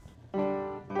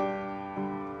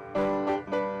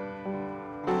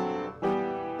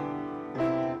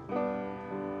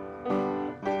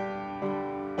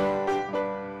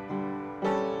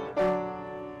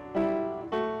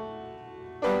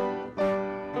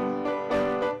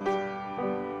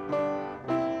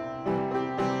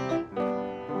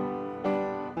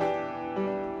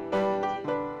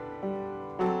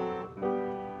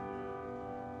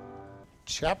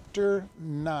chapter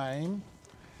 9.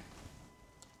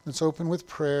 Let's open with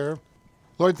prayer.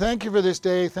 Lord, thank you for this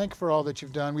day. Thank you for all that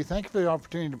you've done. We thank you for the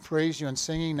opportunity to praise you in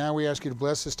singing. Now we ask you to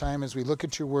bless this time as we look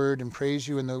at your word and praise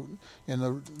you in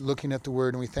the looking at the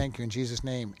word, and we thank you in Jesus'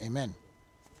 name. Amen.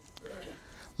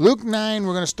 Luke 9,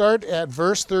 we're going to start at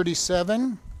verse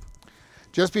 37.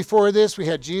 Just before this, we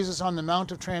had Jesus on the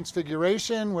Mount of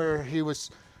Transfiguration, where he was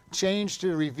changed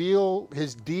to reveal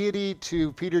his deity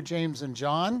to Peter, James, and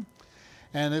John.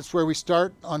 And it's where we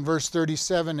start on verse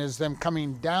 37, is them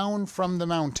coming down from the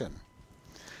mountain.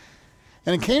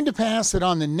 And it came to pass that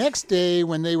on the next day,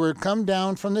 when they were come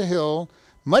down from the hill,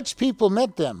 much people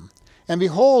met them. And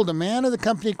behold, a man of the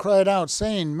company cried out,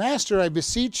 saying, Master, I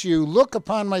beseech you, look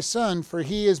upon my son, for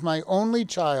he is my only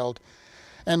child.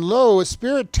 And lo, a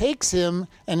spirit takes him,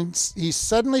 and he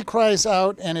suddenly cries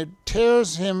out, and it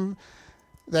tears him,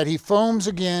 that he foams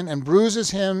again, and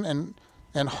bruises him,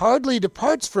 and hardly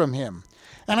departs from him.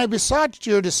 And I besought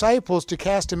your disciples to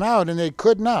cast him out, and they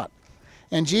could not.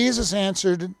 And Jesus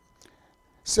answered,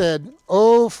 said,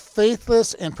 O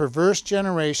faithless and perverse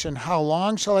generation, how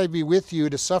long shall I be with you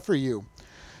to suffer you?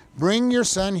 Bring your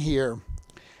son here.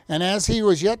 And as he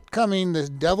was yet coming, the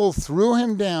devil threw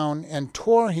him down and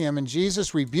tore him, and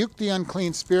Jesus rebuked the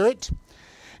unclean spirit,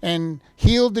 and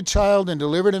healed the child, and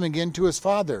delivered him again to his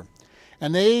father.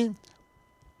 And they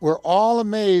were all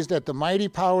amazed at the mighty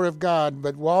power of God.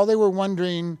 But while they were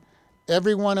wondering,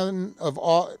 every one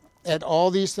at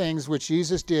all these things which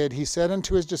Jesus did, he said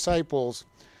unto his disciples,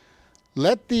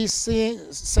 Let these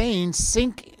sayings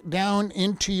sink down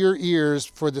into your ears,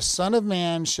 for the Son of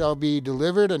Man shall be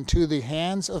delivered unto the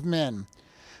hands of men.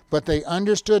 But they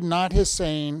understood not his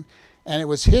saying, and it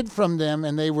was hid from them,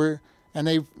 and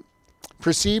they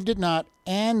perceived it not,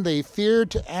 and they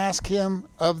feared to ask him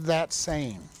of that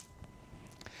saying.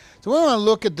 So we want to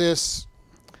look at this.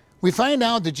 We find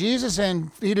out that Jesus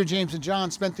and Peter, James, and John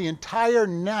spent the entire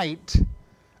night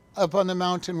up on the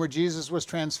mountain where Jesus was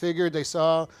transfigured. They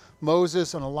saw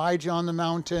Moses and Elijah on the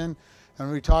mountain,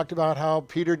 and we talked about how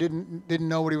Peter didn't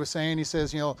know what he was saying. He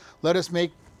says, let us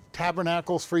make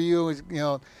tabernacles for you,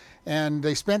 and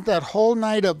they spent that whole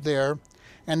night up there,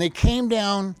 and they came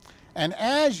down, and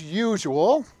as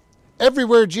usual,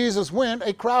 everywhere Jesus went,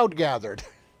 a crowd gathered.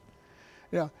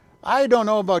 I don't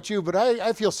know about you, but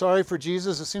I feel sorry for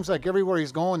Jesus. It seems like everywhere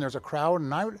he's going, there's a crowd,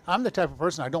 and I'm the type of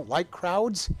person, I don't like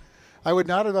crowds. I would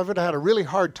have had a really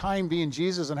hard time being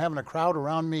Jesus and having a crowd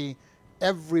around me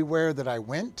everywhere that I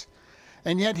went.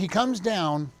 And yet he comes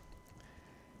down,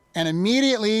 and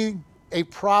immediately a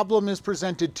problem is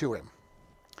presented to him.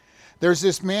 There's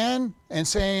this man and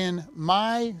saying,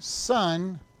 my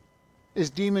son is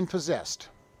demon possessed.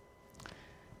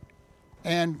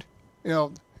 And,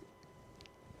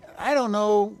 I don't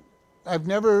know. I've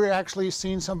never actually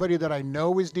seen somebody that I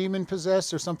know is demon possessed.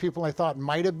 There's some people I thought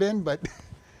might have been, but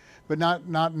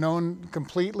not known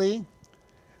completely.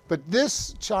 But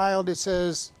this child, it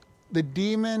says, the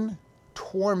demon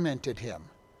tormented him.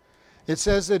 It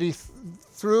says that he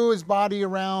threw his body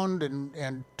around and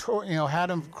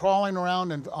had him crawling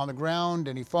around and on the ground,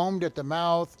 and he foamed at the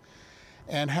mouth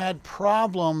and had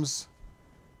problems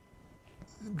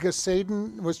because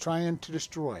Satan was trying to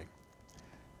destroy.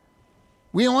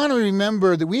 We want to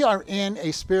remember that we are in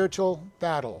a spiritual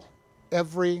battle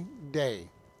every day.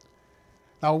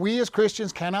 Now, we as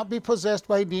Christians cannot be possessed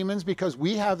by demons because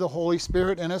we have the Holy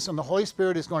Spirit in us, and the Holy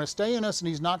Spirit is going to stay in us, and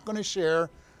he's not going to share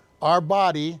our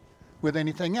body with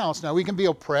anything else. Now, we can be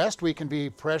oppressed, we can be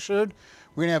pressured,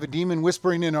 we're going to have a demon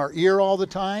whispering in our ear all the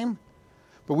time,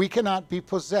 but we cannot be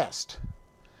possessed.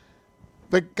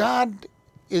 But God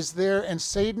is there, and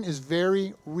Satan is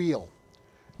very real.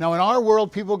 Now, in our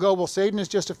world, people go, well, Satan is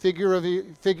just a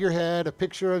figurehead, a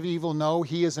picture of evil. No,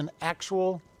 he is an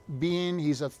actual being.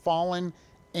 He's a fallen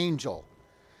angel.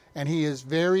 And he is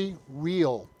very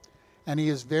real. And he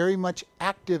is very much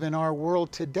active in our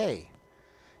world today.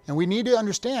 And we need to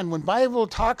understand, when Bible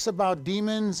talks about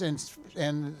demons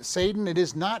and Satan, it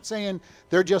is not saying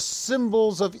they're just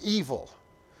symbols of evil.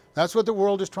 That's what the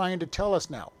world is trying to tell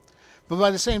us now. But by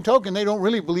the same token, they don't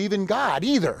really believe in God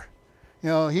either.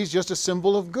 He's just a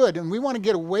symbol of good. And we want to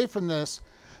get away from this.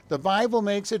 The Bible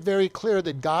makes it very clear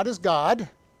that God is God.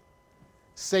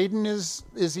 Satan is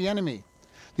the enemy.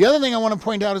 The other thing I want to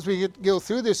point out as we go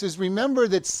through this is remember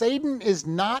that Satan is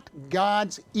not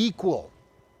God's equal.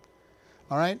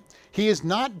 All right? He is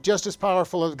not just as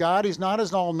powerful as God. He's not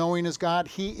as all-knowing as God.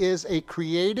 He is a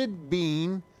created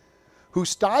being who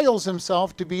styles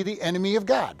himself to be the enemy of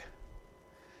God.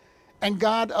 And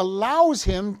God allows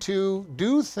him to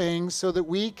do things so that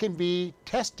we can be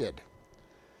tested.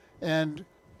 And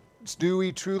do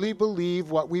we truly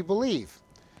believe what we believe?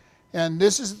 And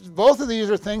both of these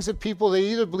are things that people, they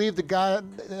either believe that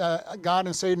God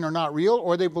and Satan are not real,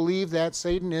 or they believe that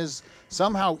Satan is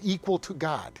somehow equal to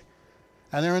God.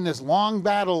 And they're in this long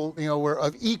battle,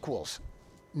 of equals.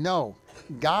 No,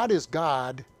 God is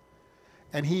God,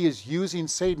 and he is using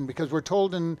Satan, because we're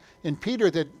told in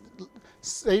Peter that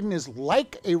Satan is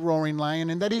like a roaring lion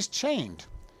and that he's chained.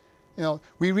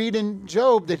 We read in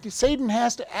Job that Satan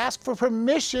has to ask for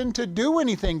permission to do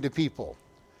anything to people.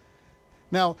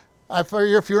 Now,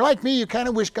 if you're like me, you kind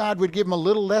of wish God would give him a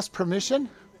little less permission.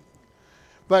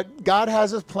 But God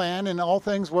has his plan, and all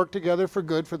things work together for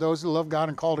good for those who love God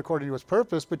and called according to his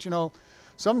purpose. But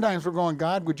sometimes we're going,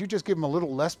 God, would you just give him a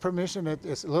little less permission?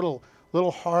 It's a little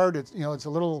hard. It's a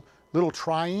little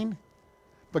trying.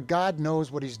 But God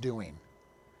knows what he's doing.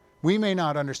 We may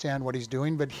not understand what he's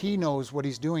doing, but he knows what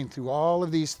he's doing through all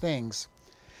of these things.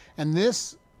 And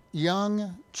this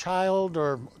young child,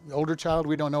 or older child,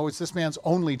 we don't know, it's this man's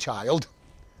only child,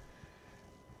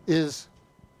 is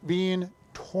being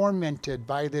tormented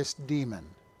by this demon.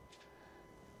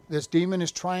 This demon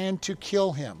is trying to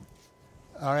kill him.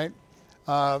 All right?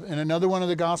 In another one of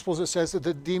the Gospels, it says that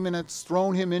the demon has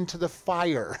thrown him into the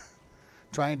fire,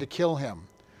 trying to kill him.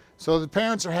 So the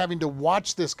parents are having to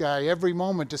watch this guy every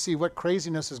moment to see what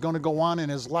craziness is going to go on in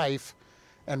his life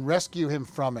and rescue him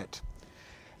from it.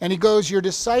 And he goes, your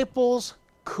disciples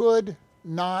could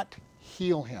not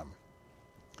heal him.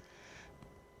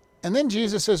 And then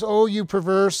Jesus says, oh, you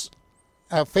perverse,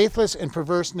 faithless and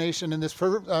perverse nation in this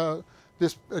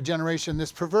generation.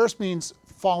 This perverse means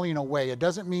falling away. It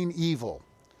doesn't mean evil.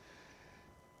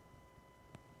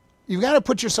 You've got to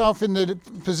put yourself in the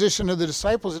position of the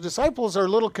disciples. The disciples are a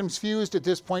little confused at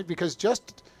this point, because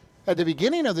just at the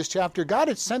beginning of this chapter, God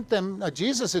had sent them,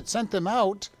 Jesus had sent them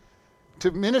out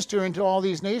to minister into all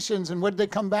these nations. And what did they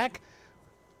come back?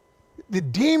 The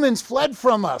demons fled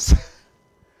from us.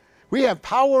 We have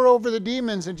power over the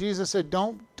demons. And Jesus said,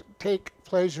 don't take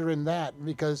pleasure in that,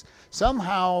 because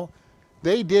somehow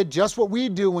they did just what we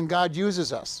do when God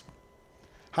uses us.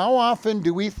 How often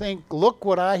do we think, look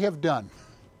what I have done,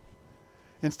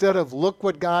 instead of look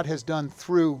what God has done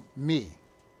through me?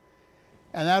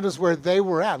 And that is where they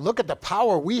were at. Look at the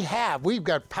power we have. We've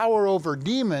got power over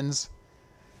demons.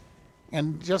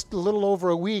 And just a little over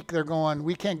a week, they're going,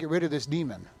 we can't get rid of this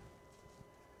demon.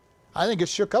 I think it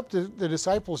shook up the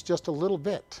disciples just a little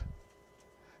bit.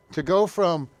 To go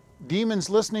from demons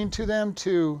listening to them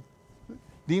to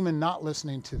demon not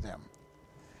listening to them.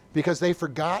 Because they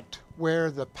forgot where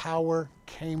the power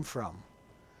came from.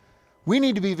 We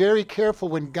need to be very careful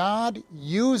when God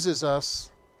uses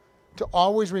us to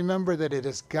always remember that it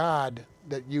is God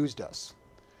that used us.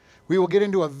 We will get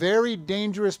into a very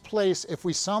dangerous place if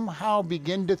we somehow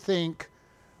begin to think,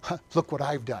 look what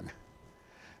I've done.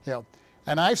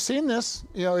 And I've seen this.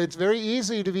 It's very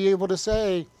easy to be able to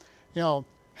say,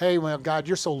 hey, well, God,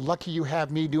 you're so lucky you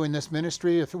have me doing this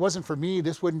ministry. If it wasn't for me,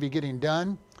 this wouldn't be getting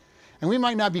done. And we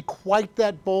might not be quite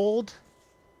that bold,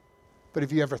 but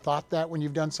have you ever thought that when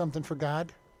you've done something for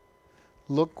God?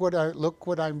 Look what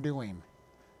I'm doing.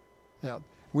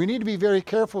 We need to be very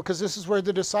careful, because this is where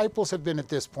the disciples have been at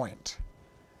this point.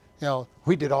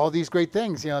 We did all these great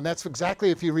things, and that's exactly,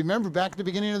 if you remember back at the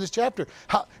beginning of this chapter,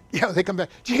 how, they come back,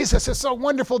 Jesus is so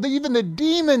wonderful that even the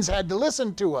demons had to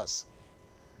listen to us.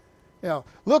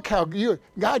 Look how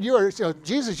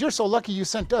Jesus, you're so lucky you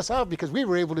sent us out, because we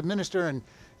were able to minister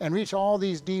and reach all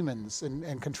these demons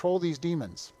and control these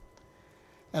demons.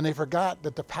 And they forgot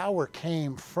that the power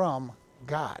came from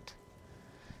God.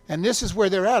 And this is where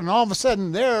they're at. And all of a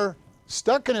sudden, they're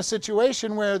stuck in a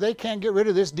situation where they can't get rid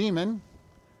of this demon.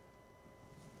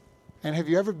 And have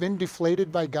you ever been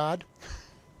deflated by God?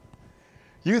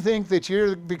 You think that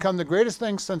you've become the greatest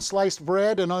thing since sliced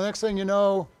bread, and the next thing you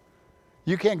know,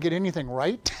 you can't get anything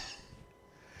right.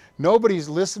 Nobody's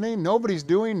listening, nobody's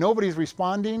doing, nobody's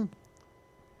responding,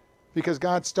 because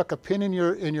God stuck a pin in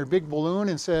your big balloon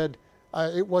and said,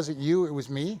 it wasn't you, it was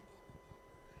me.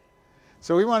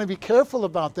 So we want to be careful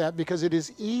about that, because it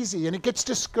is easy and it gets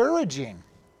discouraging.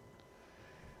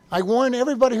 I warn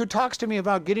everybody who talks to me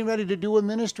about getting ready to do a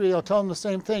ministry, I'll tell them the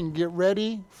same thing. Get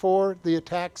ready for the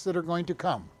attacks that are going to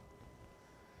come.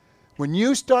 When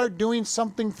you start doing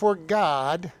something for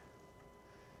God,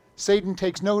 Satan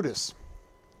takes notice.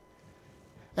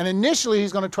 And initially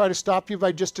he's going to try to stop you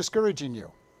by just discouraging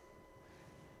you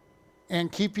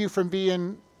and keep you from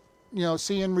being,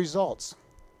 seeing results.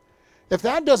 If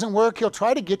that doesn't work, he'll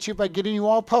try to get you by getting you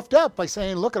all puffed up by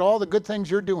saying, look at all the good things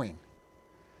you're doing,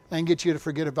 and get you to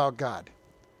forget about God.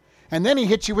 And then he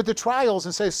hits you with the trials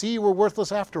and says, see, you were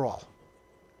worthless after all.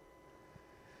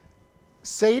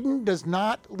 Satan does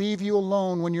not leave you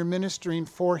alone when you're ministering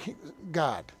for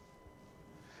God.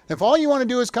 If all you want to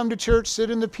do is come to church,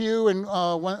 sit in the pew and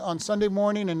on Sunday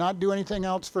morning and not do anything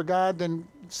else for God, then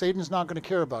Satan's not going to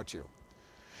care about you.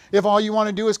 If all you want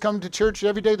to do is come to church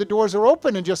every day the doors are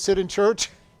open and just sit in church,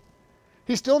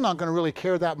 he's still not going to really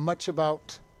care that much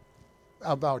about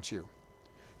you.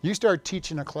 You start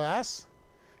teaching a class,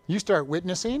 you start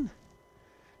witnessing,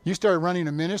 you start running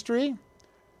a ministry,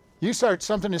 you start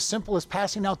something as simple as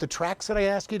passing out the tracts that I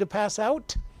ask you to pass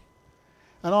out,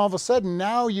 and all of a sudden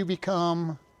now you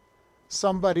become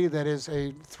somebody that is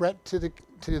a threat to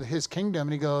his kingdom,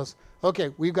 and he goes, okay,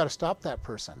 we've got to stop that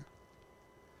person.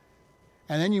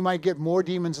 And then you might get more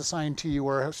demons assigned to you,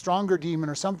 or a stronger demon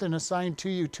or something assigned to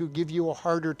you to give you a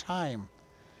harder time.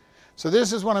 So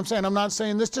this is what I'm saying. I'm not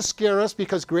saying this to scare us,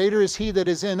 because greater is he that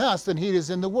is in us than he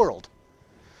is in the world.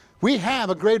 We have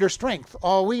a greater strength.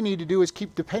 All we need to do is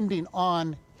keep depending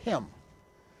on him.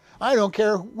 I don't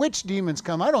care which demons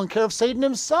come. I don't care if Satan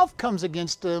himself comes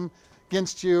against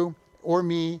you or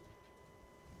me,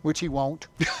 which he won't.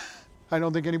 I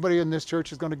don't think anybody in this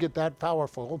church is going to get that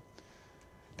powerful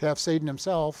to have Satan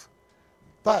himself.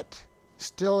 But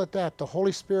still at that, the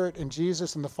Holy Spirit and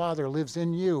Jesus and the Father lives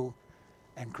in you,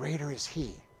 and greater is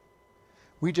he.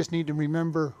 We just need to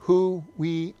remember who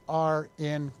we are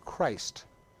in Christ.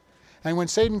 And when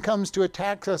Satan comes to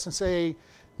attack us and say,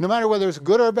 no matter whether it's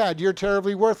good or bad, you're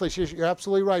terribly worthless, you're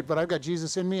absolutely right, but I've got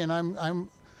Jesus in me, and I'm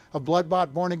a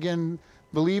blood-bought, born-again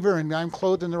believer, and I'm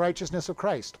clothed in the righteousness of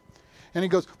Christ. And he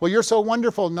goes, well, you're so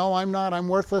wonderful. No, I'm not. I'm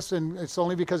worthless, and it's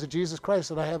only because of Jesus Christ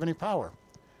that I have any power.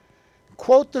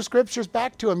 Quote the scriptures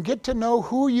back to him. Get to know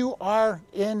who you are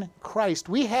in Christ.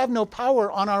 We have no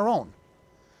power on our own.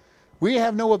 We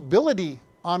have no ability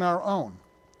on our own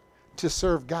to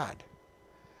serve God.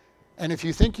 And if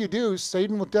you think you do,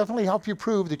 Satan will definitely help you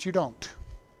prove that you don't.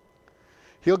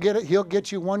 He'll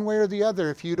get you one way or the other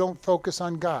if you don't focus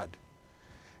on God.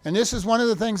 And this is one of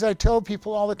the things I tell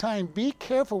people all the time. Be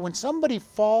careful. When somebody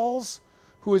falls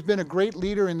who has been a great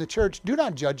leader in the church, do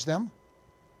not judge them.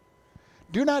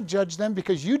 Do not judge them,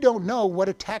 because you don't know what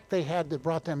attack they had that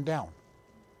brought them down.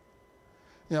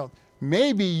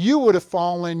 Maybe you would have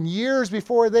fallen years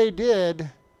before they did,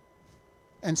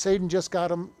 and Satan just got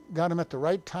them at the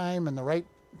right time and the right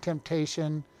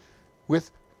temptation, with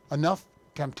enough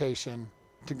temptation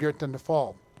to get them to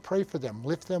fall. Pray for them.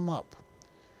 Lift them up.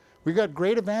 We've got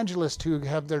great evangelists who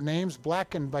have their names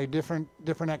blackened by different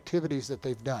activities that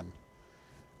they've done.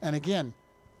 And again,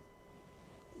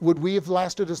 would we have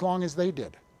lasted as long as they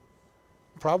did?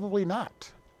 Probably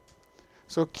not.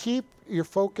 So keep your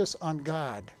focus on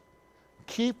God.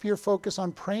 Keep your focus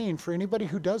on praying for anybody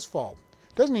who does fall.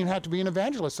 Doesn't even have to be an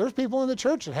evangelist. There's people in the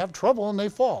church that have trouble and they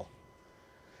fall.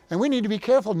 And we need to be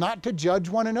careful not to judge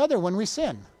one another when we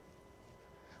sin.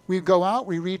 We go out,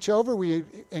 we reach over, we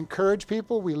encourage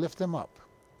people, we lift them up.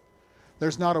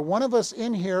 There's not a one of us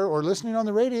in here or listening on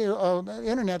the radio,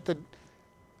 internet, that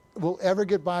will ever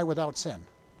get by without sin.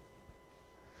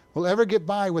 Will ever get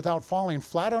by without falling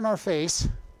flat on our face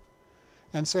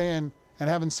and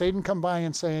having Satan come by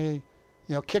and say,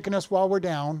 kicking us while we're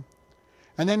down.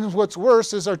 And then what's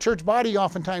worse is our church body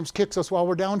oftentimes kicks us while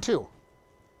we're down too.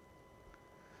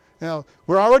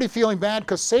 We're already feeling bad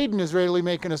because Satan is readily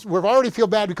making us, we're already feel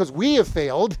bad because we have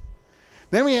failed.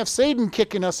 Then we have Satan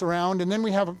kicking us around, and then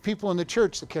we have people in the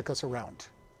church that kick us around.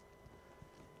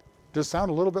 Does it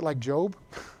sound a little bit like Job?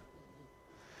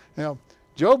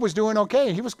 Job was doing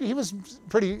okay. He was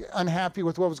pretty unhappy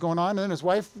with what was going on, and then his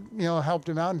wife, helped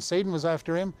him out, and Satan was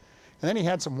after him. And then he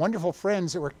had some wonderful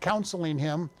friends that were counseling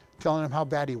him, telling him how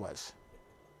bad he was.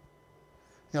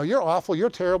 You're awful, you're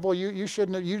terrible, you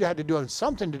shouldn't have, you had to do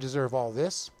something to deserve all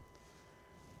this.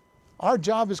 Our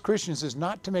job as Christians is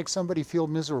not to make somebody feel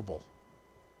miserable.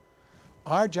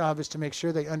 Our job is to make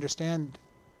sure they understand,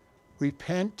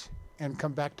 repent, and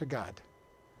come back to God.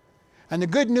 And the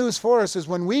good news for us is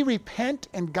when we repent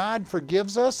and God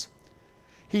forgives us,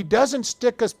 he doesn't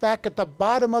stick us back at the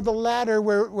bottom of the ladder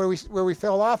where we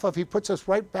fell off of. He puts us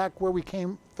right back where we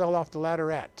fell off the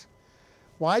ladder at.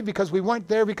 Why? Because we weren't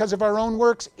there because of our own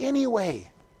works anyway.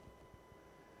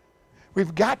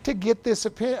 We've got to get this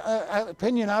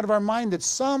opinion out of our mind that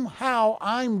somehow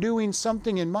I'm doing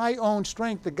something in my own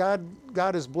strength that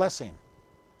God is blessing.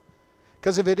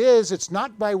 Because if it is, it's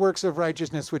not by works of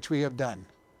righteousness which we have done.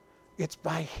 It's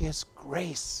by his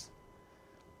grace.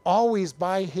 Always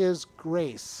by his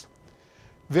grace.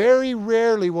 Very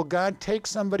rarely will God take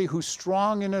somebody who's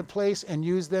strong in a place and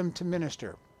use them to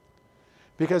minister.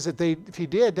 Because if he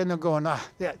did, then they'll go,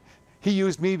 he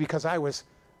used me because I was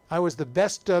the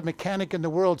best mechanic in the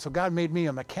world, so God made me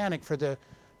a mechanic for the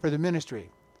ministry.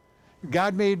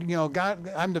 God made,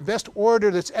 God, I'm the best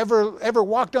orator that's ever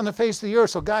walked on the face of the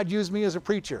earth, so God used me as a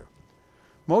preacher.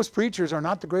 Most preachers are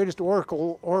not the greatest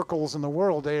oracles in the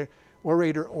world. They're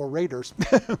orators.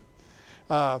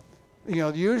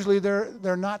 Usually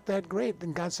they're not that great.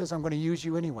 Then God says, I'm going to use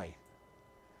you anyway.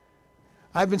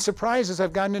 I've been surprised as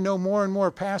I've gotten to know more and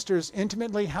more pastors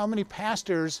intimately how many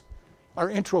pastors are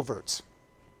introverts.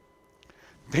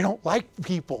 They don't like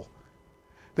people.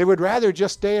 They would rather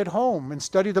just stay at home and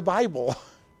study the Bible.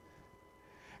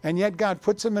 And yet God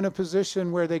puts them in a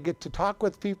position where they get to talk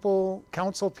with people,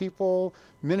 counsel people,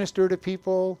 minister to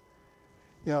people.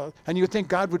 And you would think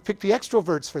God would pick the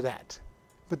extroverts for that.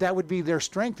 But that would be their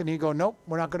strength. And he'd go, nope,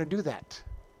 we're not going to do that.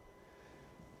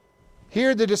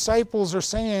 Here the disciples are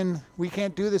saying, we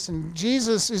can't do this. And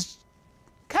Jesus is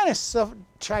kind of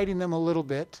chiding them a little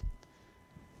bit.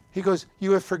 He goes,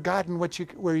 you have forgotten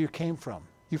where you came from.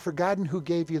 You've forgotten who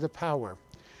gave you the power.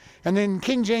 And then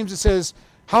King James it says,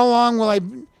 how long will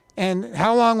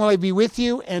I be with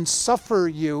you and suffer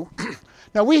you?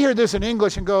 Now we hear this in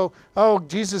English and go, oh,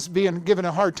 Jesus being given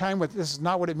a hard time with this is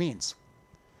not what it means.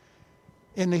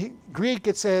 In the Greek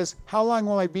it says, how long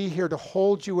will I be here to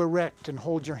hold you erect and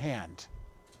hold your hand?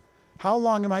 How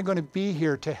long am I going to be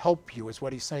here to help you is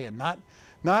what he's saying.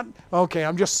 Not okay,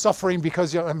 I'm just suffering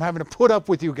because I'm having to put up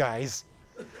with you guys.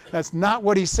 That's not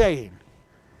what he's saying.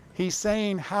 He's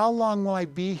saying, how long will I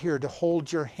be here to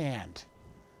hold your hand?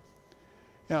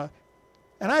 And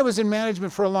I was in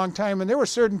management for a long time, and there were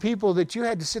certain people that you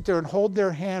had to sit there and hold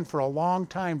their hand for a long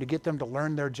time to get them to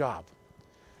learn their job.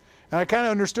 And I kind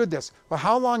of understood this. Well,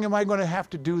 how long am I going to have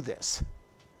to do this?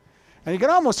 And you can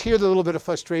almost hear the little bit of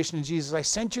frustration in Jesus. I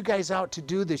sent you guys out to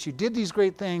do this. You did these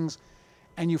great things,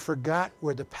 and you forgot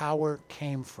where the power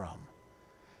came from.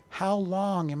 How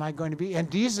long am I going to be?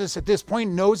 And Jesus at this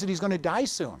point knows that he's going to die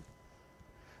soon.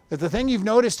 But the thing you've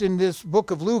noticed in this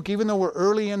book of Luke, even though we're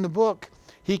early in the book,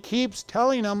 he keeps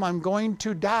telling them, I'm going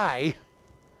to die.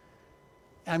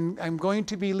 I'm going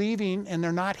to be leaving, and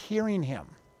they're not hearing him.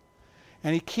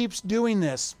 And he keeps doing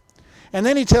this. And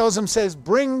then he tells them, says,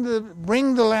 bring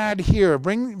the lad here.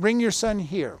 Bring your son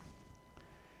here.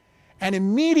 And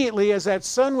immediately as that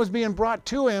son was being brought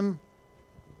to him,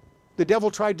 the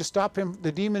devil tried to stop him.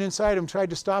 The demon inside him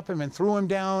tried to stop him and threw him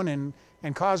down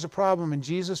and caused a problem. And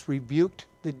Jesus rebuked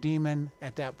the demon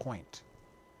at that point.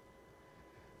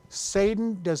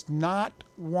 Satan does not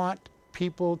want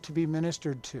people to be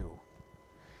ministered to.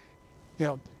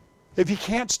 If he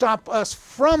can't stop us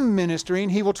from ministering,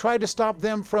 he will try to stop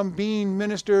them from being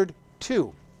ministered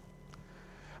to.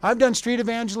 I've done street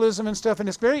evangelism and stuff, and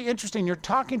it's very interesting. You're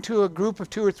talking to a group of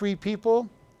 2 or 3 people.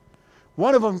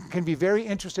 One of them can be very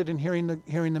interested in hearing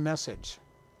the message.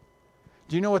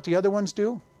 Do you know what the other ones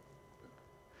do?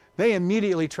 They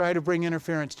immediately try to bring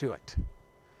interference to it.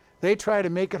 They try to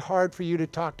make it hard for you to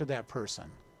talk to that person.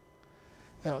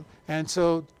 And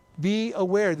so be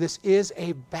aware, this is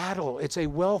a battle. It's a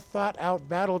well thought out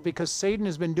battle because Satan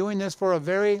has been doing this for a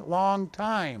very long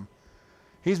time.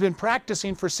 He's been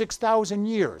practicing for 6,000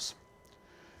 years.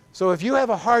 So if you have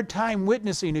a hard time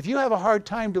witnessing, if you have a hard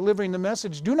time delivering the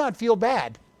message, do not feel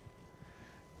bad.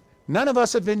 None of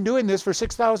us have been doing this for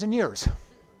 6,000 years.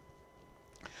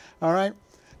 All right?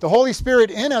 The Holy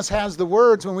Spirit in us has the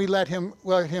words when we let him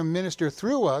minister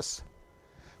through us,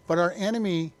 but our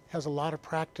enemy has a lot of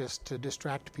practice to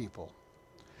distract people.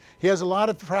 He has a lot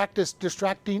of practice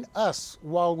distracting us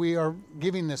while we are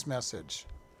giving this message.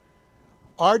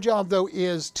 Our job, though,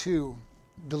 is to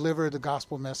deliver the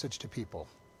gospel message to people.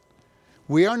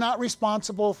 We are not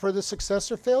responsible for the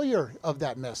success or failure of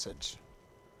that message.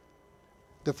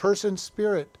 The person's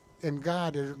spirit and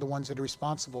God are the ones that are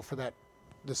responsible for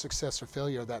the success or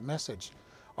failure of that message.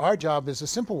 Our job is a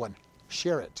simple one: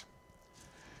 share it.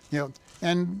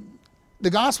 And the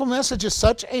gospel message is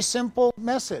such a simple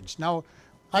message. Now,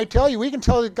 I tell you, we can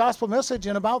tell the gospel message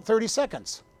in about 30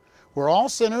 seconds. We're all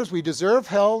sinners. We deserve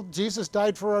hell. Jesus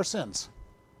died for our sins.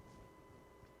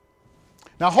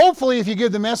 Now, hopefully, if you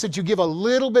give the message, you give a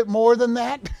little bit more than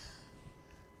that.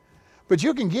 But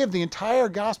you can give the entire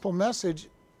gospel message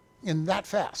in that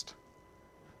fast.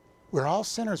 We're all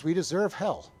sinners. We deserve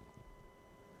hell.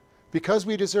 Because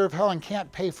we deserve hell and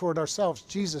can't pay for it ourselves,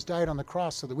 Jesus died on the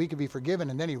cross so that we could be forgiven,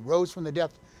 and then he rose from the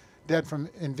dead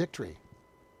in victory.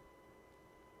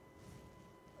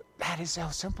 That is how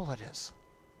simple it is.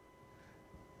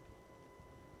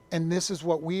 And this is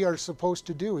what we are supposed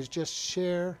to do, is just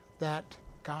share that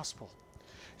gospel.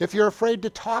 If you're afraid to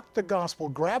talk the gospel,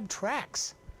 grab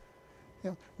tracts.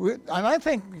 And I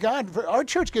thank God, our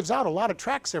church gives out a lot of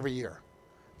tracts every year.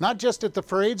 Not just at the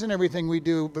parades and everything we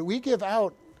do, but we give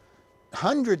out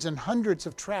hundreds and hundreds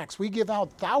of tracts. We give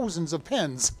out thousands of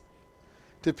pens.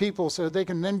 to people so they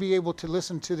can then be able to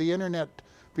listen to the internet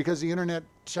because the internet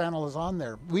channel is on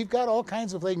there. We've got all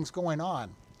kinds of things going on.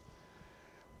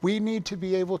 We need to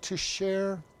be able to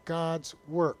share God's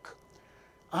work.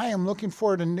 I am looking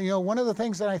forward, and one of the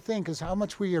things that I think is how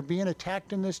much we are being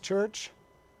attacked in this church.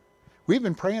 We've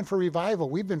been praying for revival.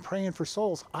 We've been praying for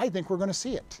souls. I think we're going to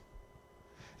see it.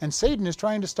 And Satan is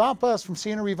trying to stop us from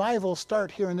seeing a revival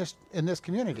start here in this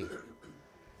community.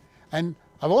 And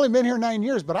I've only been here 9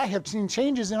 years, but I have seen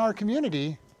changes in our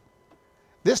community.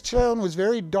 This town was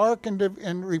very dark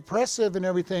and repressive and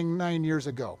everything 9 years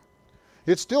ago.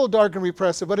 It's still dark and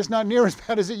repressive, but it's not near as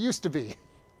bad as it used to be.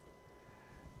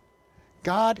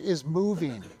 God is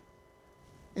moving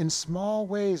in small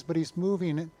ways, but he's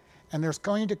moving, and there's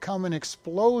going to come an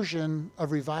explosion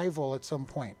of revival at some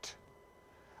point.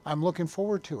 I'm looking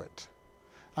forward to it.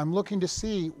 I'm looking to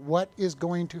see what is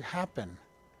going to happen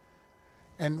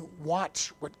and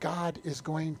watch what God is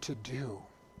going to do.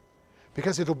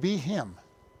 Because it'll be him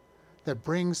that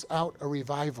brings out a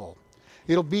revival.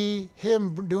 It'll be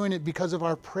him doing it because of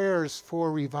our prayers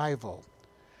for revival.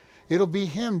 It'll be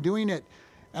him doing it.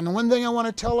 And the one thing I want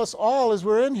to tell us all as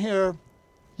we're in here,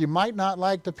 you might not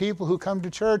like the people who come to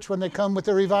church when they come with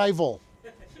the revival.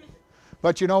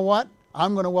 But you know what?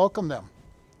 I'm going to welcome them.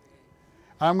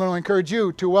 I'm going to encourage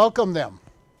you to welcome them.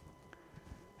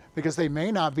 Because they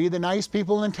may not be the nice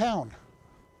people in town.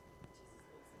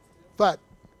 But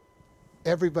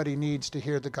everybody needs to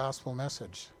hear the gospel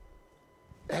message.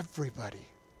 Everybody.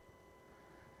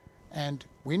 And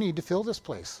we need to fill this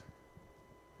place.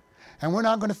 And we're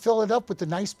not going to fill it up with the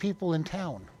nice people in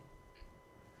town.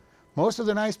 Most of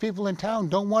the nice people in town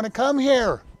don't want to come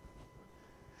here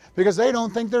because they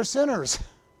don't think they're sinners.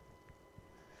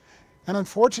 And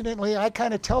unfortunately, I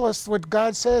kind of tell us what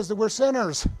God says, that we're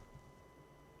sinners.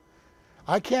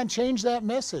 I can't change that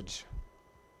message.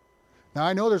 Now,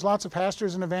 I know there's lots of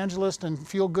pastors and evangelists and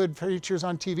feel-good preachers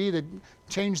on TV that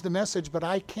change the message, but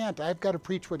I can't. I've got to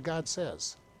preach what God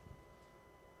says.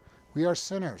 We are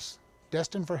sinners,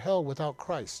 destined for hell without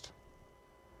Christ.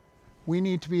 We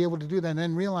need to be able to do that and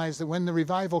then realize that when the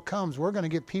revival comes, we're going to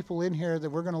get people in here that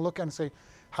we're going to look at and say,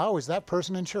 how is that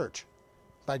person in church?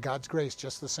 By God's grace,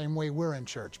 just the same way we're in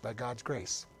church, by God's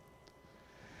grace.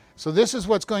 So this is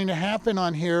what's going to happen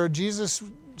on here. Jesus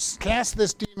cast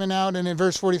this demon out, and in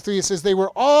verse 43 it says, they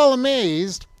were all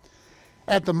amazed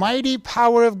at the mighty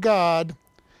power of God,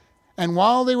 and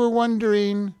while they were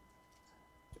wondering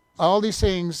all these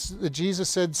things, that Jesus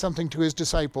said something to his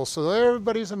disciples. So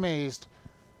everybody's amazed.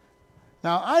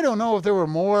 Now, I don't know if there were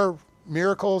more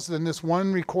miracles than this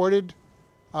one recorded.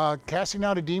 Casting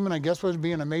out a demon, I guess, would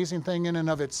be an amazing thing in and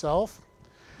of itself.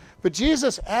 But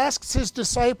Jesus asks his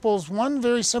disciples one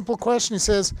very simple question. He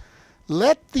says,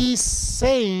 let these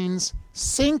sayings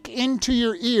sink into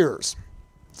your ears.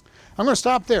 I'm going to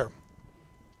stop there.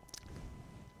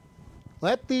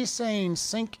 Let these sayings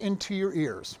sink into your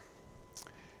ears.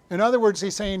 In other words,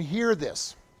 he's saying, hear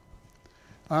this.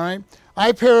 All right?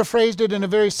 I paraphrased it in a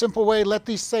very simple way. Let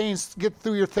these sayings get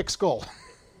through your thick skull.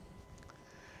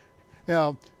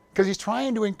 Because he's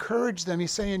trying to encourage them.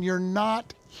 He's saying, you're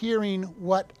not hearing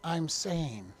what I'm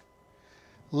saying.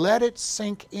 Let it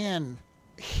sink in.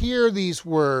 Hear these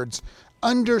words.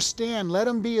 Understand. Let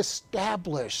them be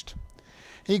established.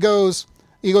 He goes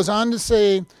on to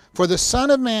say, for the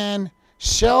Son of Man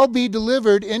shall be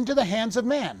delivered into the hands of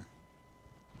man.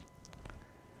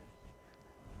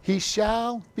 He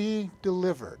shall be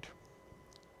delivered.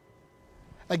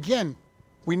 Again,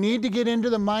 we need to get into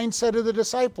the mindset of the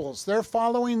disciples. They're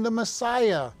following the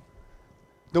Messiah,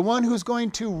 the one who's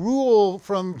going to rule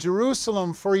from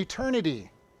Jerusalem for eternity.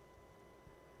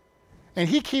 And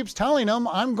he keeps telling them,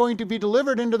 I'm going to be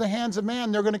delivered into the hands of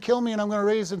man. They're going to kill me and I'm going to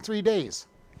raise in 3 days.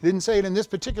 He didn't say it in this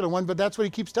particular one, but that's what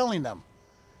he keeps telling them.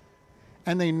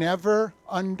 And they never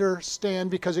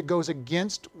understand because it goes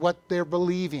against what they're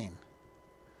believing.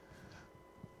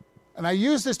 And I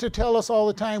use this to tell us all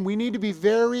the time, we need to be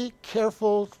very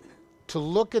careful to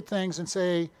look at things and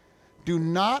say, do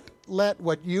not let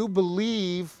what you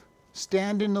believe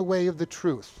stand in the way of the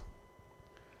truth.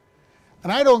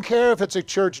 And I don't care if it's a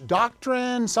church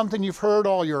doctrine, something you've heard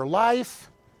all your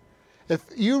life. If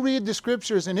you read the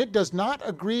scriptures and it does not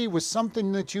agree with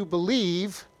something that you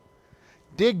believe,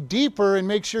 dig deeper and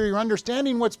make sure you're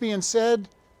understanding what's being said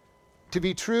to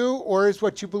be true, or is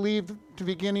what you believe to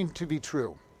beginning to be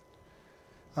true.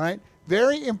 All right?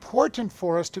 Very important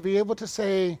for us to be able to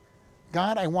say,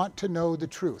 God, I want to know the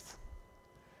truth.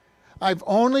 I've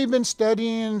only been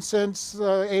studying since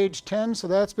age 10, so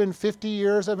that's been 50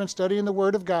 years I've been studying the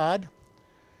Word of God.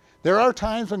 There are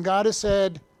times when God has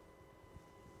said,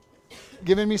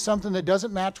 given me something that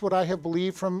doesn't match what I have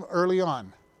believed from early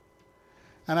on.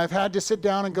 And I've had to sit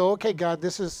down and go, okay, God,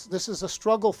 this is a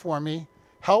struggle for me.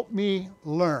 Help me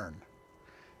learn.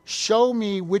 Show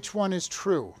me which one is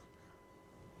true.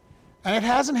 And it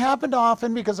hasn't happened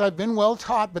often because I've been well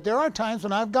taught, but there are times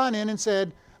when I've gone in and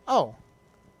said, oh,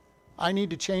 I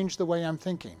need to change the way I'm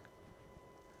thinking.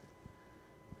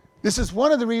 This is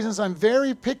one of the reasons I'm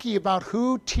very picky about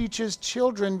who teaches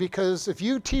children, because if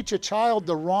you teach a child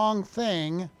the wrong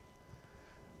thing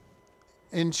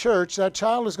in church, that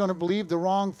child is going to believe the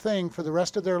wrong thing for the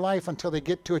rest of their life until they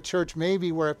get to a church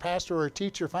maybe where a pastor or a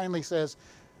teacher finally says,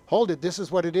 hold it, this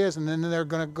is what it is, and then they're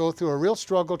going to go through a real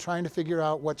struggle trying to figure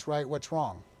out what's right, what's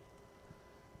wrong.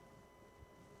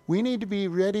 We need to be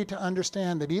ready to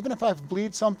understand that even if I've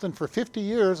believed something for 50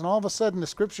 years and all of a sudden the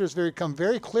scriptures become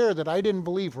very clear that I didn't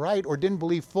believe right or didn't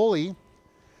believe fully,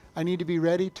 I need to be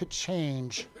ready to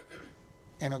change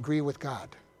and agree with God.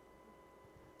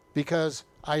 Because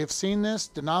I have seen this,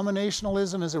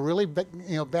 denominationalism is a really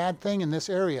bad thing in this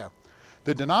area.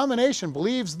 The denomination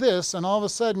believes this, and all of a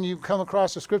sudden you come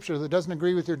across a scripture that doesn't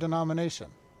agree with your denomination.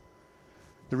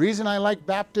 The reason I like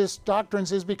Baptist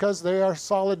doctrines is because they are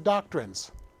solid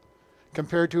doctrines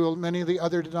compared to many of the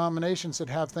other denominations that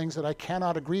have things that I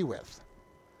cannot agree with.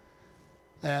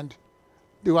 And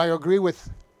do I agree with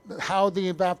how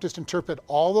the Baptists interpret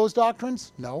all those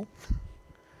doctrines? No.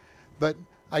 But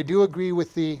I do agree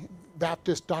with the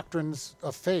Baptist doctrines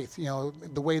of faith,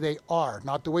 the way they are,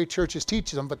 not the way churches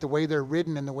teach them, but the way they're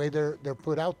written and the way they're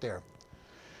put out there.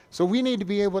 So we need to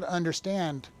be able to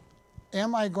understand,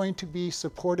 am I going to be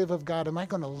supportive of God? Am I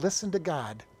going to listen to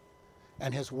God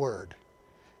and His Word?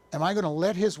 Am I going to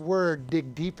let His Word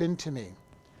dig deep into me?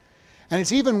 And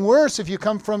it's even worse if you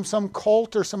come from some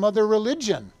cult or some other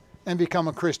religion and become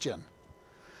a Christian.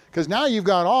 Because now you've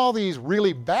got all these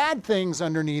really bad things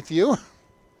underneath you,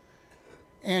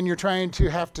 and you're trying to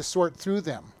have to sort through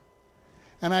them.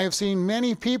 And I have seen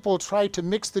many people try to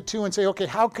mix the two and say, okay,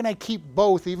 how can I keep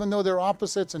both, even though they're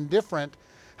opposites and different?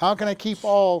 How can I keep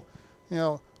all,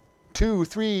 2,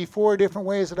 3, 4 different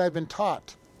ways that I've been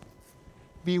taught?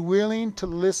 Be willing to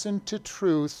listen to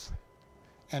truth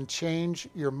and change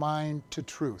your mind to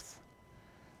truth.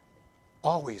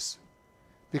 Always.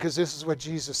 Because this is what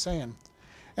Jesus is saying.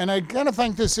 And I kind of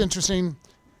find this interesting.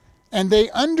 And they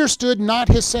understood not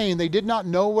his saying. They did not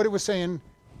know what it was saying.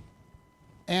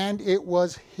 And it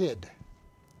was hid.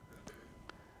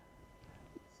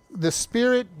 The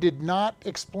Spirit did not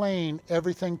explain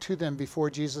everything to them before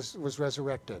Jesus was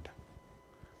resurrected.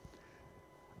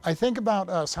 I think about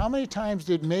us. How many times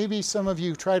did maybe some of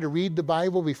you try to read the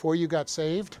Bible before you got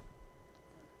saved?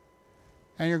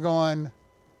 And you're going,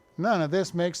 none of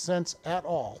this makes sense at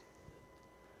all.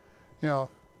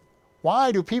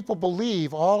 Why do people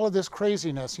believe all of this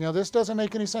craziness? This doesn't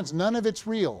make any sense. None of it's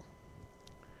real.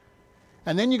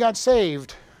 And then you got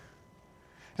saved.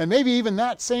 And maybe even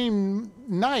that same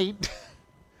night,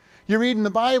 you're reading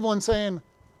the Bible and saying,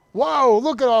 whoa,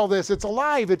 look at all this. It's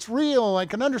alive. It's real. I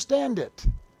can understand it.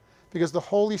 Because the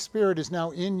Holy Spirit is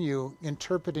now in you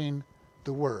interpreting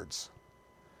the words.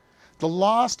 The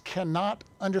lost cannot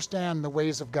understand the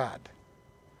ways of God.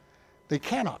 They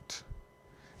cannot.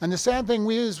 And the sad thing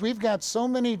is we've got so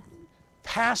many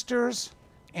pastors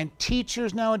and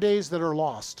teachers nowadays that are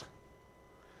lost.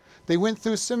 They went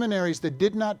through seminaries that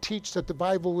did not teach that the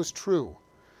Bible was true,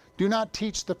 do not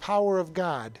teach the power of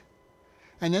God.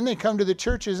 And then they come to the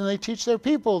churches and they teach their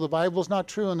people the Bible's not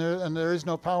true and there is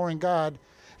no power in God.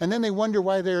 And then they wonder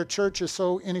why their church is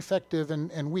so ineffective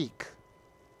and weak.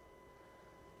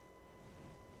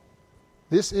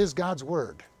 This is God's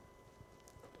Word.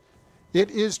 It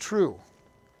is true.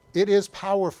 It is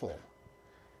powerful.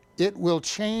 It will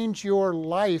change your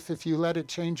life if you let it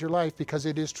change your life because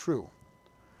it is true.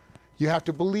 You have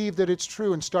to believe that it's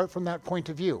true and start from that point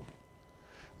of view.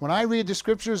 When I read the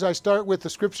Scriptures, I start with the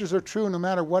Scriptures are true no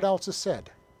matter what else is said.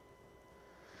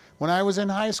 When I was in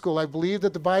high school, I believed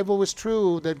that the Bible was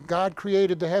true, that God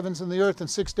created the heavens and the earth in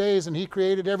 6 days and He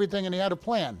created everything and He had a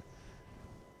plan.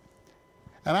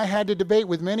 And I had to debate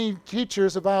with many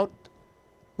teachers about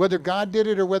whether God did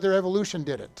it or whether evolution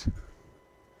did it.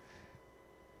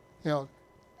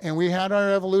 And we had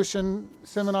our evolution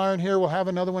seminar in here. We'll have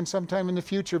another one sometime in the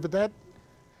future. But that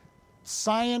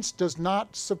science does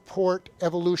not support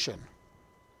evolution.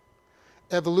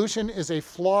 Evolution is a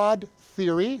flawed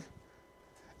theory.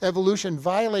 Evolution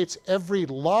violates every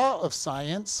law of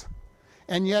science.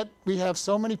 And yet we have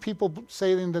so many people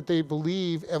saying that they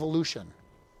believe evolution.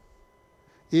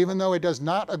 Even though it does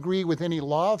not agree with any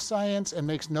law of science and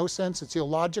makes no sense, it's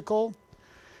illogical.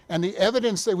 And the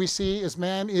evidence that we see is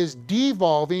man is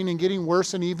devolving and getting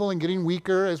worse and evil and getting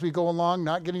weaker as we go along,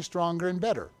 not getting stronger and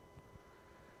better.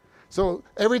 So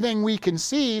everything we can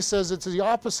see says it's the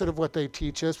opposite of what they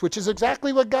teach us, which is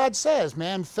exactly what God says.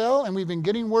 Man fell and we've been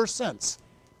getting worse since.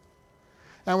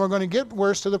 And we're going to get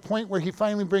worse to the point where he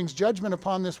finally brings judgment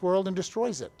upon this world and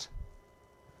destroys it.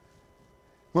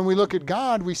 When we look at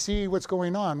God, we see what's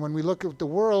going on. When we look at the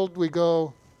world, we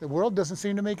go, the world doesn't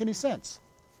seem to make any sense.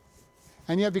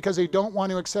 And yet because they don't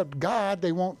want to accept God,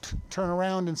 they won't turn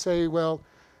around and say, well,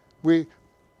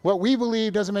 what we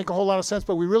believe doesn't make a whole lot of sense,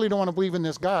 but we really don't want to believe in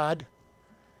this God.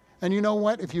 And you know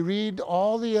what? If you read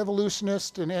all the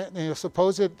evolutionists and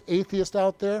supposed atheists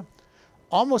out there,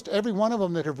 almost every one of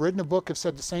them that have written a book have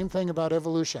said the same thing about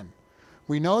evolution.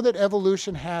 We know that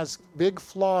evolution has big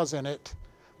flaws in it,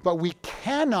 but we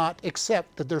cannot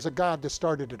accept that there's a God that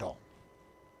started it all.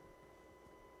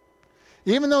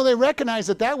 Even though they recognize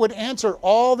that that would answer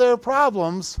all their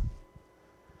problems,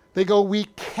 they go, we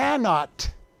cannot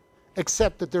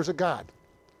accept that there's a God.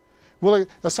 Well,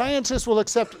 the scientists will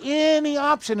accept any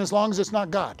option as long as it's not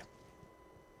God.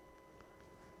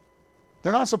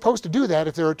 They're not supposed to do that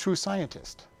if they're a true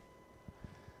scientist.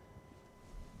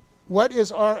 What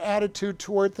is our attitude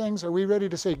toward things? Are we ready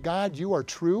to say, God, you are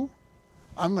true?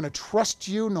 I'm going to trust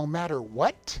you no matter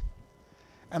what,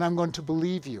 and I'm going to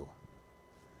believe you.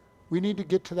 We need to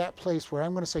get to that place where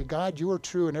I'm going to say, God, you are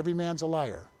true and every man's a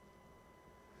liar.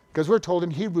 Because we're told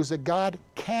in Hebrews that God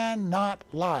cannot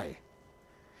lie.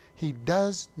 He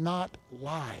does not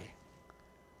lie.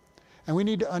 And we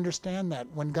need to understand that.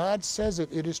 When God says it,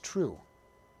 it is true.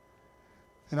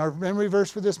 And our memory verse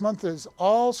for this month is,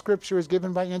 all Scripture is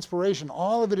given by inspiration.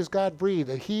 All of it is God-breathed.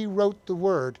 That He wrote the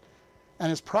Word and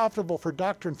is profitable for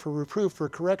doctrine, for reproof, for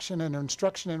correction, and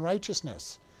instruction in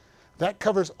righteousness. That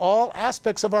covers all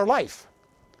aspects of our life.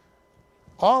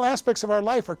 All aspects of our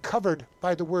life are covered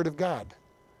by the Word of God.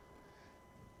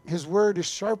 His Word is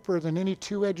sharper than any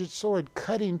two-edged sword,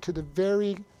 cutting to the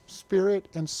very spirit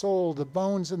and soul, the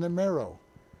bones and the marrow.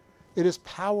 It is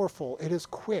powerful. It is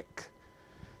quick.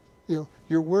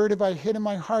 Your word have I hid in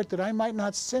my heart that I might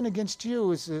not sin against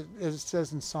you, as it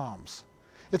says in Psalms.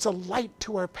 It's a light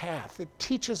to our path. It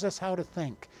teaches us how to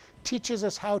think, teaches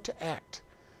us how to act.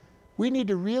 We need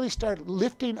to really start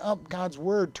lifting up God's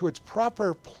Word to its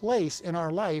proper place in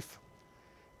our life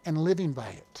and living by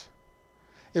it.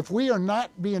 If we are not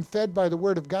being fed by the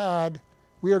Word of God,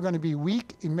 we are going to be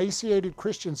weak, emaciated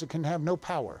Christians that can have no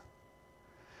power.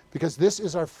 Because this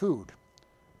is our food.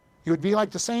 It would be like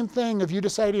the same thing of you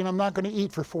deciding, I'm not going to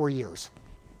eat for 4 years.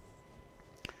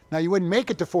 Now, you wouldn't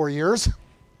make it to 4 years.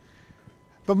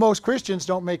 But most Christians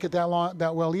don't make it that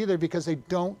well either, because they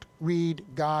don't read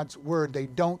God's Word. They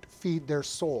don't feed their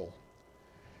soul,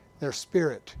 their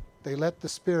spirit. They let the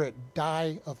spirit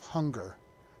die of hunger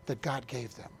that God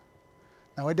gave them.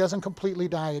 Now, it doesn't completely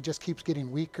die. It just keeps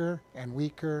getting weaker and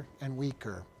weaker and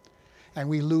weaker. And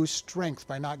we lose strength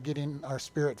by not getting our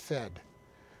spirit fed.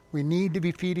 We need to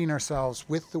be feeding ourselves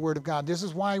with the Word of God. This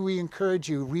is why we encourage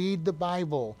you, read the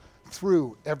Bible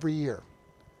through every year.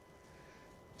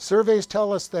 Surveys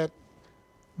tell us that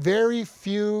very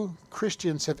few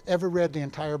Christians have ever read the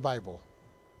entire Bible.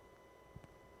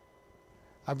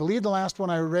 I believe the last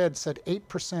one I read said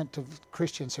 8% of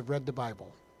Christians have read the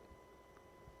Bible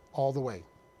all the way.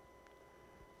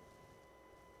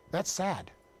 That's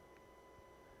sad.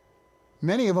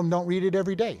 Many of them don't read it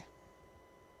every day.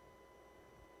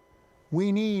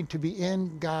 We need to be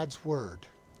in God's Word.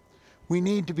 We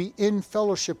need to be in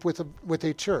fellowship with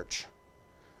a church.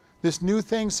 This new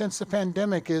thing since the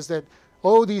pandemic is that,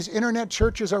 these internet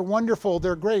churches are wonderful,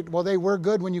 they're great. Well, they were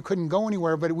good when you couldn't go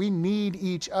anywhere, but we need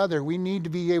each other. We need to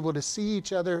be able to see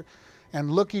each other and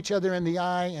look each other in the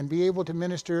eye and be able to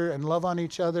minister and love on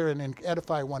each other and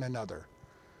edify one another.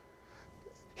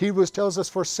 Hebrews tells us,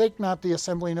 forsake not the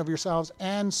assembling of yourselves,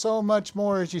 and so much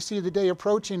more as you see the day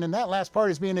approaching. And that last part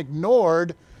is being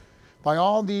ignored by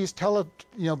all these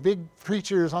big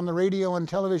preachers on the radio and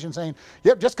television saying,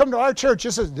 yep, just come to our church.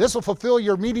 This will fulfill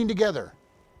your meeting together.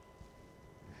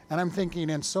 And I'm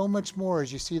thinking, and so much more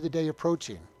as you see the day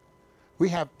approaching. We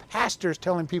have pastors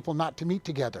telling people not to meet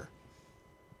together.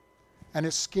 And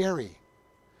it's scary.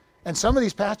 And some of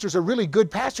these pastors are really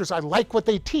good pastors. I like what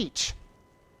they teach.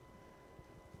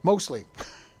 Mostly.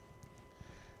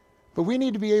 But we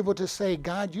need to be able to say,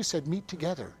 God, you said meet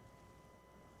together.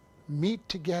 Meet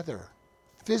together.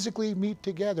 Physically meet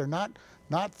together. Not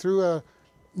through a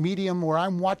medium where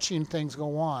I'm watching things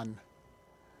go on.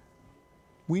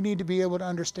 We need to be able to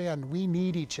understand we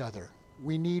need each other.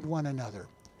 We need one another.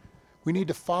 We need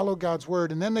to follow God's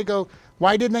Word. And then they go,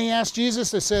 why didn't they ask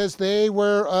Jesus? It says they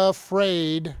were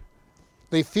afraid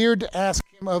They feared to ask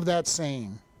him of that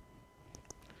saying.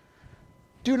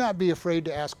 Do not be afraid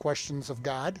to ask questions of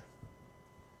God.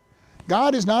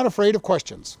 God is not afraid of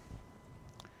questions.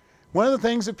 One of the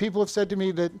things that people have said to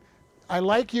me that I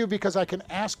like you because I can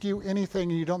ask you anything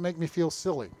and you don't make me feel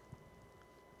silly.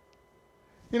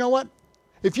 You know what?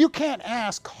 If you can't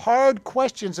ask hard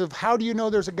questions of how do you know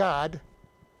there's a God?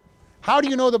 How do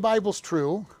you know the Bible's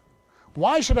true?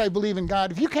 Why should I believe in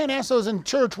God? If you can't ask those in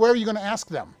church, where are you going to ask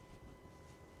them?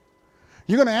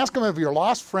 You're going to ask them of your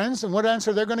lost friends, and what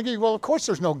answer they're going to give you? Well, of course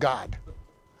there's no God.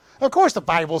 Of course the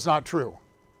Bible's not true.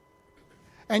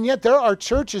 And yet there are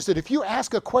churches that if you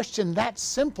ask a question that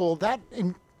simple, that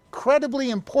incredibly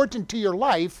important to your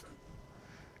life,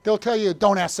 they'll tell you,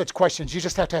 don't ask such questions. You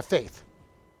just have to have faith.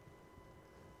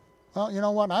 Well, you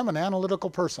know what? I'm an analytical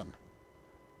person.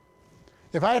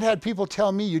 If I had had people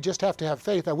tell me you just have to have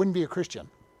faith, I wouldn't be a Christian.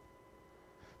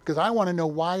 Because I want to know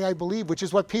why I believe, which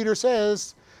is what Peter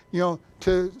says,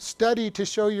 to study to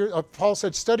show Paul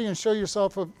said, study and show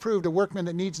yourself approved, a workman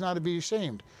that needs not to be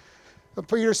ashamed.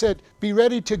 Peter said, be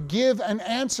ready to give an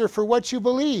answer for what you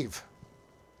believe.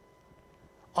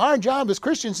 Our job as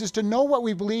Christians is to know what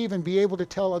we believe and be able to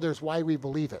tell others why we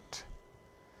believe it.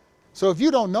 So if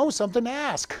you don't know something,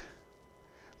 ask.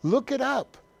 Look it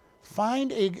up.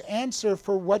 Find an answer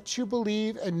for what you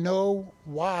believe and know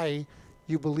why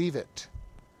you believe it.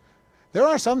 There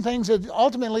are some things that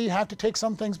ultimately you have to take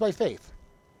some things by faith.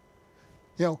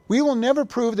 We will never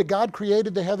prove that God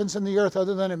created the heavens and the earth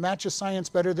other than it matches science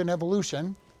better than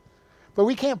evolution. But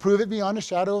we can't prove it beyond a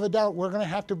shadow of a doubt. We're going to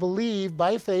have to believe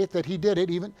by faith that he did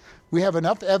it. Even we have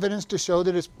enough evidence to show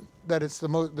that it's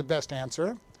the best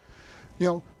answer.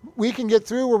 We can get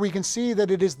through where we can see that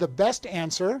it is the best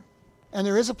answer, and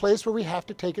there is a place where we have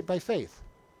to take it by faith.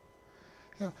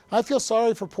 I feel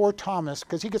sorry for poor Thomas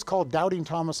because he gets called Doubting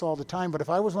Thomas all the time, but if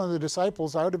I was one of the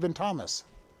disciples, I would have been Thomas.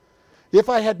 If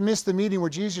I had missed the meeting where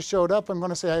Jesus showed up, I'm going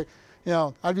to say,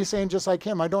 I'd be saying just like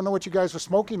him, I don't know what you guys were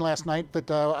smoking last night, but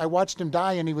I watched him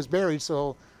die and he was buried,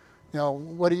 so,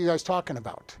 what are you guys talking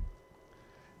about?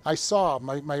 I saw,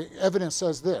 my evidence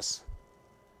says this.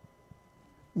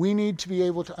 We need to be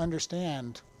able to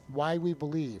understand why we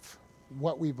believe,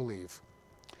 what we believe.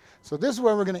 So this is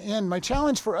where we're going to end. My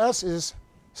challenge for us is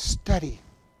study.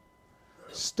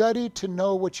 Study to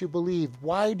know what you believe.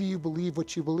 Why do you believe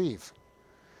what you believe?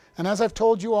 And as I've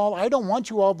told you all, I don't want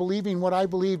you all believing what I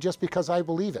believe just because I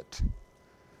believe it.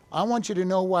 I want you to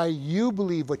know why you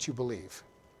believe what you believe.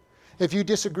 If you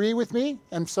disagree with me,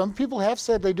 and some people have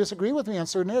said they disagree with me on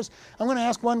certain areas, I'm going to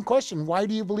ask one question. Why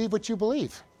do you believe what you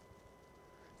believe?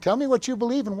 Tell me what you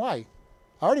believe and why.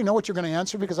 I already know what you're going to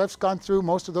answer because I've gone through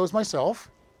most of those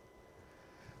myself.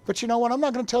 But you know what? I'm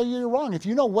not going to tell you you're wrong. If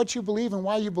you know what you believe and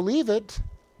why you believe it,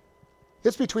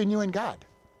 it's between you and God.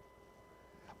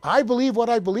 I believe what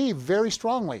I believe very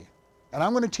strongly, and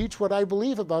I'm going to teach what I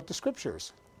believe about the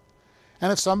Scriptures.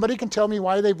 And if somebody can tell me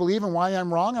why they believe and why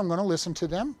I'm wrong, I'm going to listen to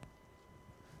them.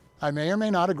 I may or may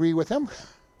not agree with them.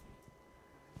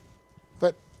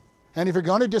 And if you're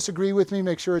going to disagree with me,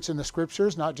 make sure it's in the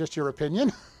Scriptures, not just your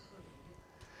opinion.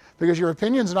 Because your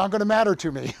opinion's not going to matter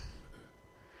to me.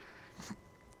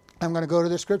 I'm going to go to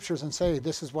the Scriptures and say,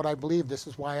 this is what I believe, this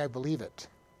is why I believe it.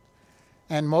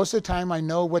 And most of the time I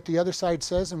know what the other side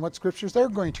says and what Scriptures they're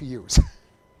going to use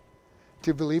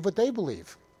to believe what they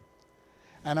believe.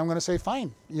 And I'm going to say,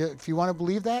 fine, if you want to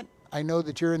believe that, I know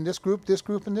that you're in this group,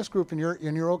 and this group, and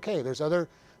you're okay. There's other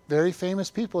very famous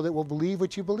people that will believe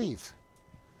what you believe.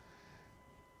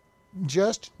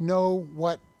 Just know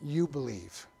what you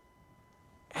believe.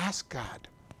 Ask God.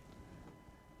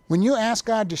 When you ask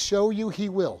God to show you, He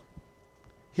will.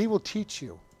 He will teach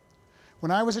you.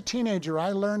 When I was a teenager,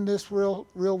 I learned this real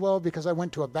well because I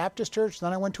went to a Baptist church,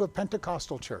 then I went to a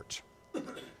Pentecostal church.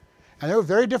 And there were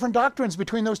very different doctrines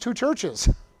between those two churches.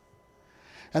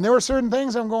 And there were certain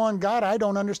things I'm going, God, I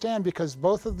don't understand because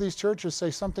both of these churches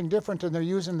say something different and they're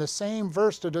using the same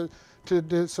verse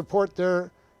to support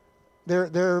their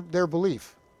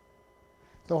belief.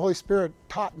 The Holy Spirit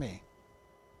taught me.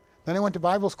 Then I went to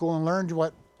Bible school and learned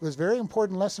what was a very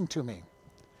important lesson to me.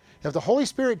 If the Holy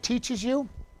Spirit teaches you,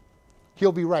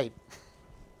 He'll be right.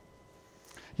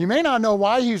 You may not know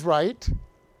why He's right,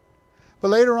 but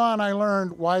later on I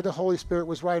learned why the Holy Spirit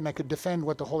was right and I could defend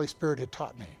what the Holy Spirit had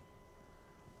taught me.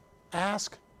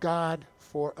 Ask God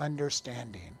for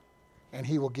understanding and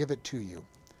He will give it to you.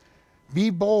 Be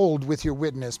bold with your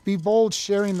witness. Be bold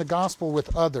sharing the gospel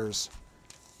with others.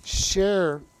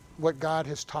 Share what God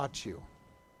has taught you.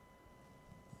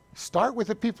 Start with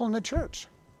the people in the church.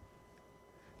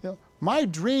 My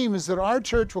dream is that our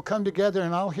church will come together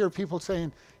and I'll hear people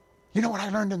saying, you know what I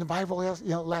learned in the Bible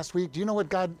last week? Do you know what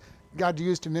God God to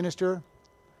use to minister.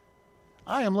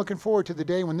 I am looking forward to the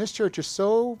day when this church is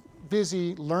so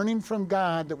busy learning from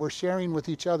God that we're sharing with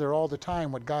each other all the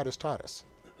time what God has taught us.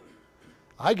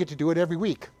 I get to do it every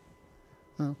week.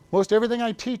 Most everything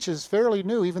I teach is fairly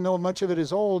new, even though much of it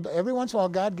is old. Every once in a while,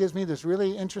 God gives me this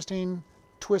really interesting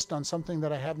twist on something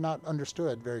that I have not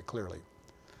understood very clearly.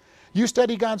 You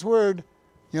study God's Word,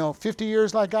 50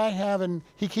 years like I have, and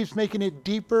He keeps making it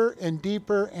deeper and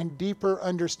deeper and deeper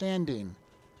understanding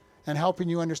and helping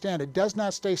you understand. It does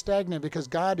not stay stagnant because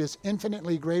God is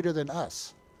infinitely greater than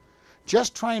us.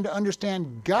 Just trying to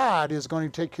understand God is going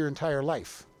to take your entire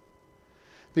life.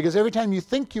 Because every time you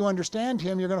think you understand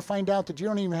Him, you're going to find out that you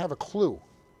don't even have a clue.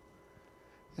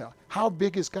 How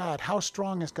big is God? How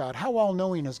strong is God? How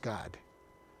all-knowing is God?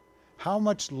 How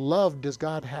much love does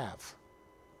God have?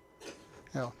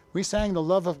 We sang the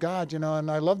love of God, and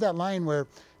I love that line where,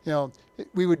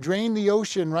 we would drain the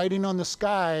ocean writing on the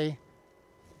sky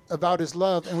about His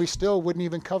love, and we still wouldn't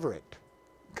even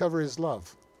cover His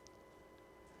love.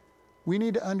 We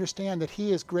need to understand that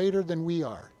He is greater than we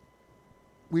are.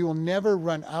 We will never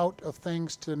run out of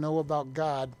things to know about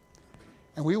God,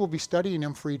 and we will be studying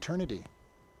Him for eternity.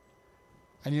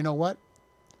 And you know what?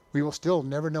 We will still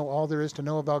never know all there is to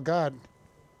know about God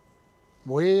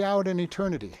way out in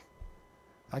eternity.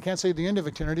 I can't say the end of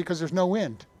eternity because there's no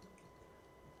end.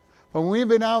 But when we've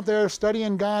been out there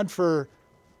studying God for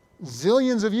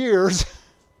zillions of years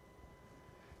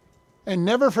and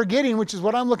never forgetting, which is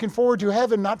what I'm looking forward to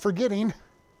heaven, not forgetting,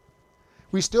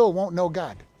 we still won't know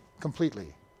God completely.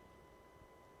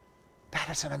 That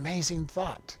is an amazing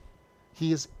thought.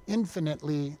 He is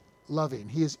infinitely loving.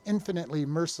 He is infinitely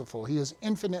merciful. He is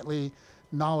infinitely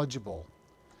knowledgeable.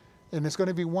 And it's going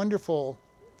to be wonderful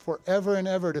forever and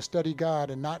ever to study God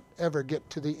and not ever get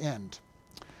to the end.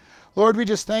 Lord, we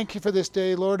just thank You for this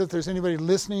day. Lord, if there's anybody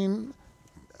listening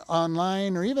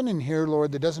online or even in here,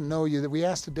 Lord, that doesn't know You, that we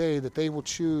ask today that they will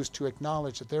choose to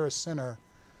acknowledge that they're a sinner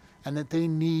and that they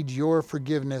need Your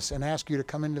forgiveness and ask You to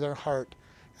come into their heart,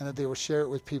 and that they will share it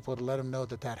with people to let them know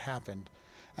that happened.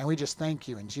 And we just thank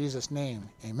You in Jesus' name.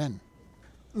 Amen.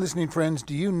 Listening friends,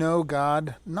 do you know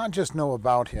God? Not just know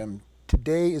about Him.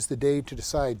 Today is the day to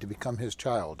decide to become His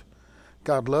child.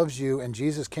 God loves you, and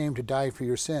Jesus came to die for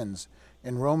your sins.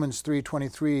 In Romans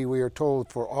 3:23, we are told,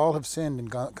 "For all have sinned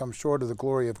and come short of the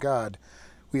glory of God."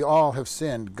 We all have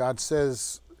sinned. God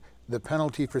says the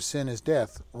penalty for sin is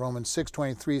death. Romans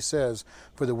 6:23 says,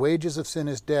 "For the wages of sin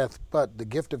is death, but the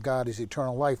gift of God is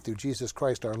eternal life through Jesus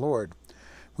Christ our Lord."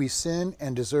 We sin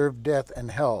and deserve death and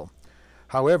hell.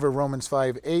 However, Romans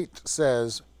 5:8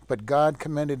 says, "But God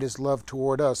commended His love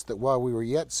toward us, that while we were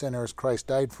yet sinners, Christ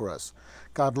died for us."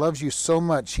 God loves you so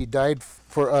much, He died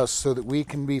for us so that we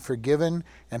can be forgiven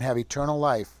and have eternal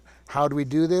life. How do we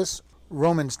do this?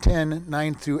 Romans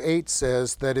 10:9-8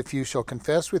 says that if you shall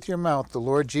confess with your mouth the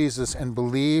Lord Jesus and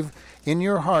believe in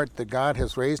your heart that God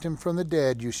has raised Him from the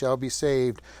dead, you shall be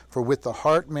saved. For with the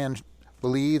heart man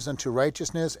believes unto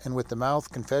righteousness, and with the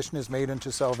mouth confession is made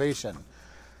unto salvation.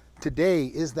 Today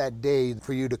is that day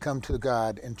for you to come to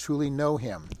God and truly know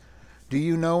Him. Do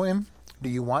you know Him? Do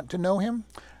you want to know Him?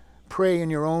 Pray in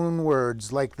your own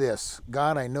words like this: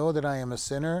 God, I know that I am a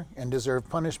sinner and deserve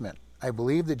punishment. I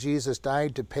believe that Jesus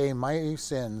died to pay my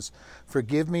sins.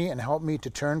 Forgive me and help me to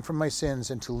turn from my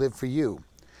sins and to live for You.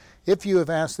 If you have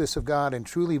asked this of God and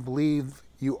truly believe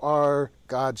you are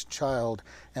God's child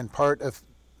and part of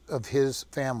His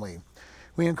family,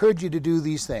 we encourage you to do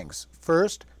these things.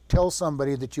 First, tell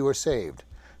somebody that you are saved.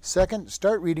 Second,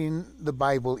 start reading the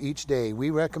Bible each day. We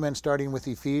recommend starting with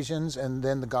Ephesians and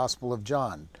then the Gospel of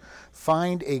John.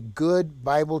 Find a good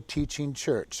Bible teaching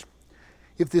church.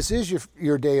 If this is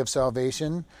your day of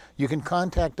salvation, you can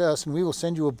contact us and we will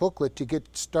send you a booklet to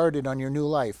get started on your new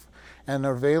life, and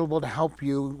are available to help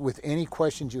you with any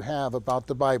questions you have about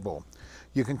the Bible.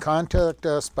 You can contact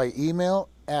us by email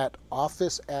at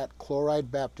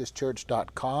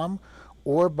office@chloridebaptistchurch.com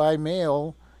or by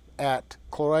mail at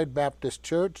Chloride Baptist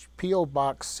Church, P.O.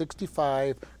 Box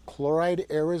 65, Chloride,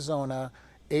 Arizona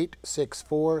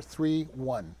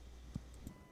 86431.